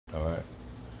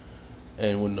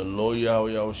And when the Lord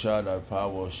Yahweh Yahushua thy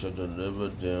power shall deliver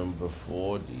them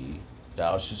before thee,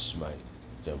 thou shalt smite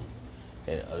them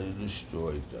and utterly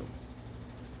destroy them.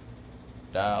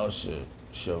 Thou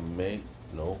shalt make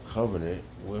no covenant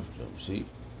with them. See?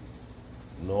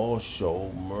 Nor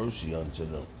show mercy unto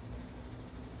them.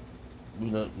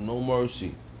 No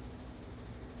mercy.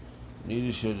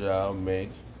 Neither should thou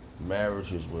make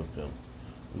marriages with them.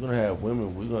 We're gonna have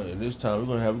women. In this time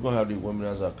we're gonna have these women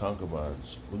as our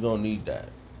concubines. We're gonna need that.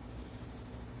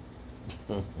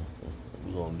 We're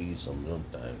gonna need some of them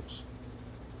things.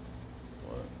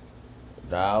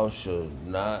 Thou shalt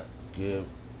not give.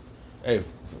 Hey,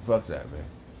 fuck that, man.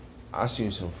 I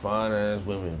seen some fine ass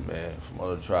women, man, from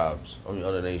other tribes.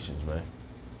 Other nations, man.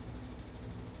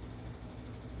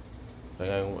 They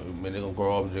gonna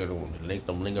grow up, they're gonna link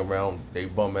them, linger around they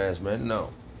bum ass men.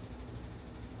 No.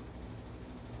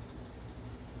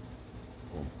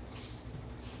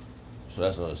 So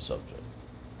that's another subject.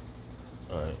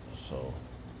 Alright, so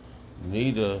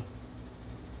neither.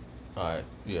 Alright,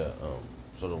 yeah.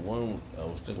 So the one I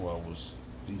was thinking about was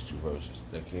these two verses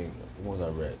that came, the ones I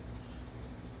read.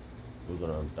 We're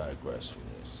gonna digress from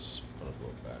this. I'm gonna go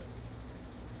back.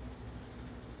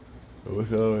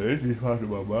 It just popped in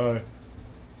my mind.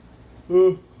 I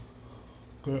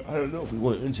don't know if we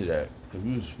went into that because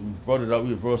we brought it up.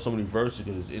 We brought so many verses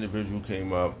because this individual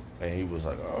came up and he was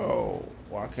like, "Oh,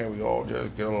 why can't we all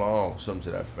just get along?" Something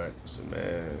to that effect. I said,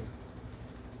 "Man,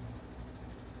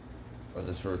 I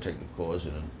just started taking the course,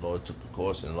 and the Lord took the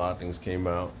course, and a lot of things came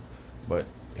out, but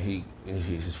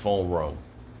his phone rung."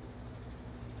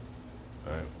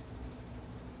 All right.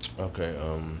 Okay.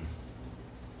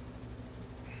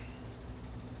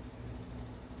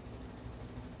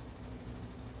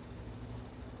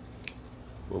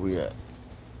 Where we at?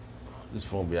 This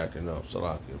phone be acting up.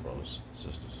 Salakia, brothers,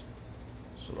 sisters.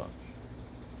 Salakia.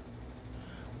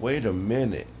 Wait a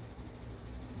minute.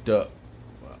 Oh,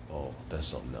 that's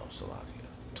something else. Salakia.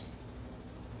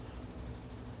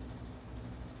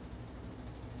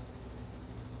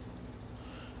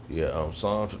 Yeah.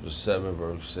 Psalm 57,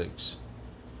 verse 6.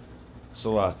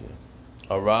 Salakia.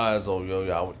 Arise, O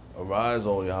Yahweh. Arise,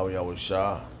 O Yahweh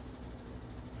Yahushua.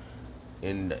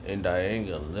 In thy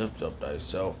anger, lift up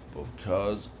thyself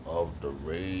because of the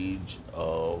rage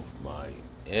of my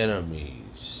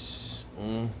enemies.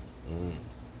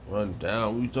 Run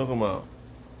down. What are you talking about?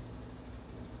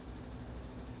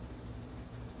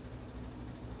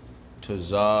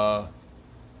 Tazarah.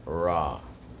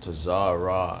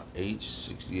 Tazarah.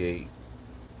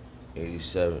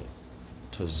 H6887.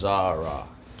 Tazarah.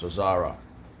 Tazarah.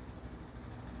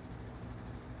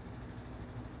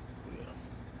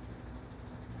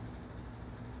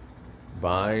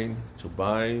 Bind, to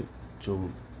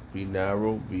be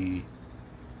narrow, be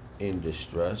in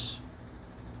distress.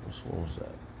 Which one was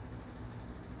that?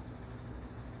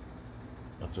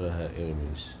 I thought I had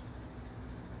enemies.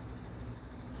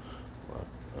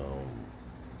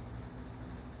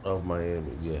 Of my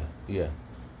enemy, yeah.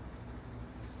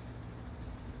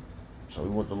 So we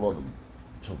want the Lord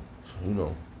to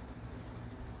do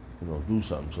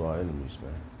something to our enemies,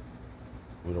 man.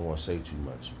 We don't want to say too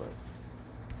much, but.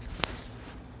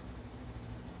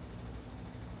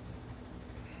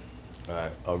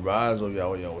 Alright, arise, O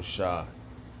Yahweh Yahushua,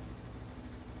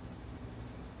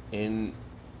 in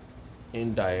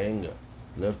thy anger,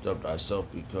 lift up thyself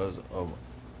because of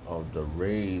the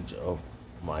rage of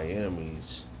my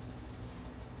enemies.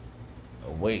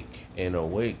 Awake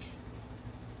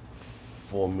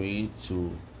for me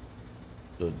to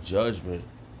the judgment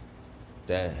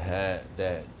that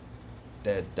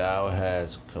thou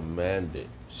hast commanded.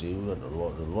 See, we got the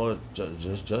Lord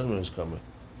judgment is coming.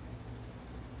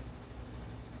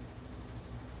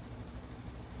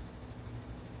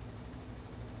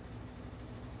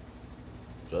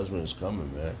 Judgment is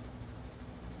coming, man.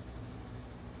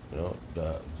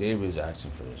 David's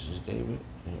asking for this. Is David?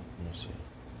 Yeah, let me see.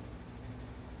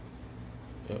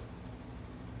 Yep.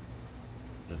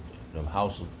 The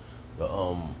house of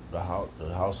the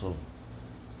house of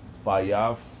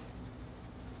Bayath.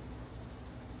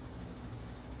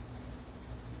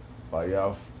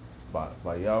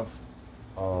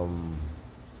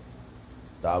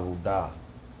 Davudah,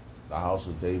 the house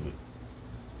of David.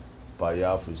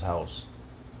 Bayath, his house.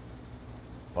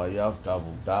 Bayath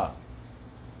Davudah.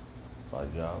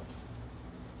 Bayath.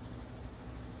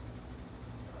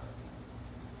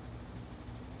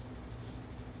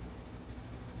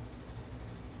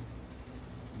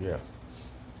 Yeah.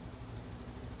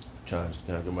 Can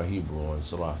I get my Hebrew on?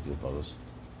 Salakia, brothers.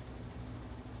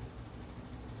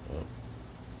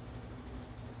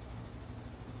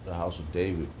 The house of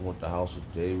David. We want the house of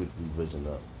David to be risen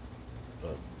up.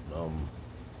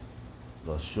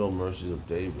 the sure mercies of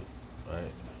David,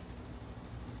 right?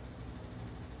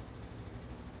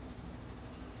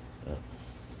 Yeah.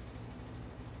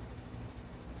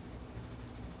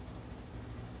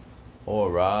 O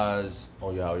arise,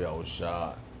 O Yahweh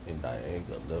Yahushua, in thy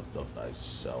anger lift up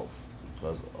thyself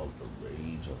because of the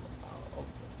rage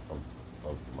of,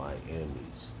 of my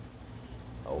enemies.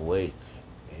 Awake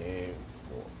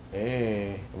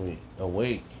and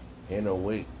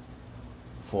awake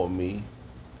for me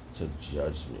to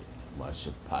judgment, my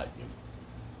Shapatim,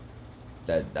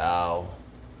 that thou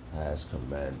hast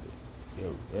commanded.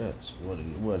 Yes, we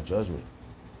want judgment.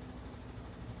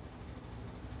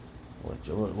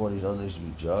 What these others to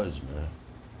be judged, man.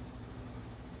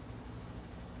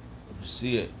 You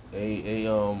see it.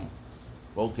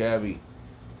 Bo Cabby,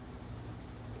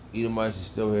 Edomites is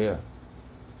still here.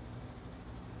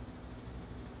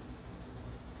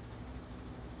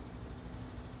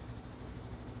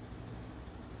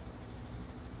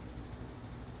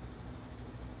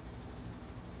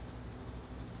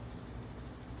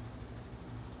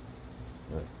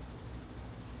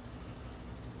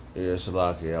 Yeah,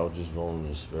 Salaki, I was just rolling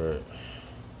in the spirit.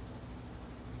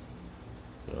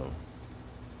 You know.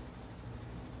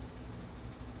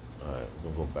 Alright,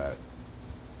 we're gonna go back.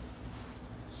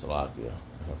 Salakia,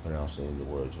 I'm pronouncing the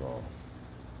words wrong.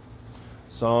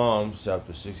 Psalms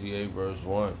chapter 68, verse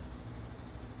 1.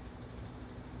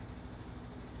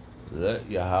 Let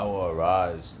Yahweh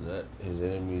arise, let his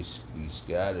enemies be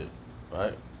scattered.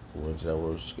 Right? We went to that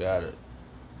word scattered.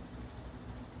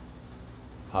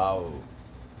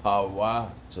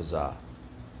 Pawatazah.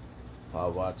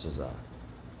 Pawatazah.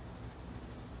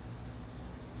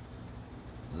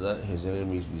 Let his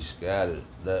enemies be scattered.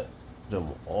 Let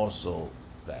them also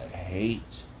that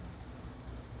hate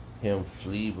him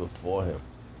flee before him.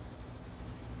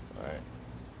 Right?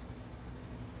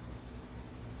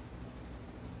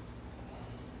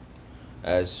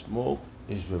 As smoke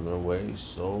is driven away,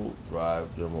 so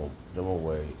drive them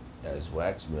away as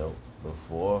wax melt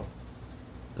before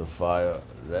the fire.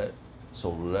 Let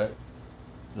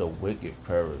the wicked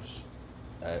perish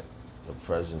at the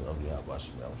presence of Yahweh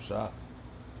Shah.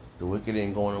 The wicked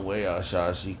ain't going away,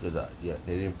 because they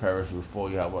didn't perish before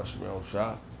Yahweh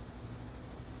Shah.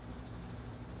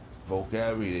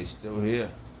 Vocabulary, they still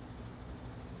here.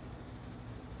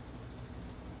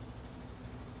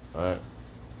 Alright.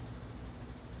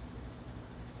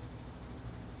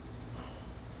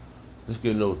 Let's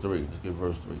get note 3. Let's get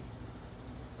verse 3.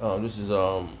 This is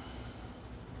Psalm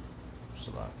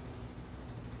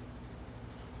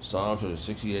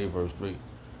 68, verse 3.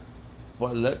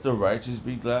 But let the righteous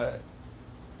be glad.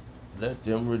 Let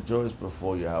them rejoice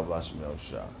before Yahweh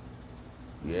Shah.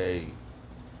 Yea,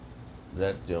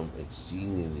 let them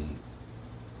exceedingly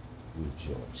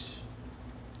rejoice.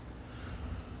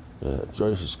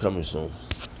 Joyce is coming soon.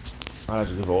 I'd like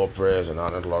to give all prayers and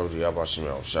honor and glory to Yahweh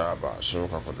Shah, by Hashem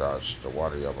Kakodash, the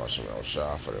water Yahweh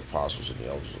Shah, for the apostles and the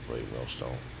elders of Great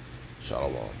Millstone.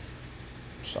 Shalom.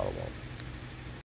 Shalom.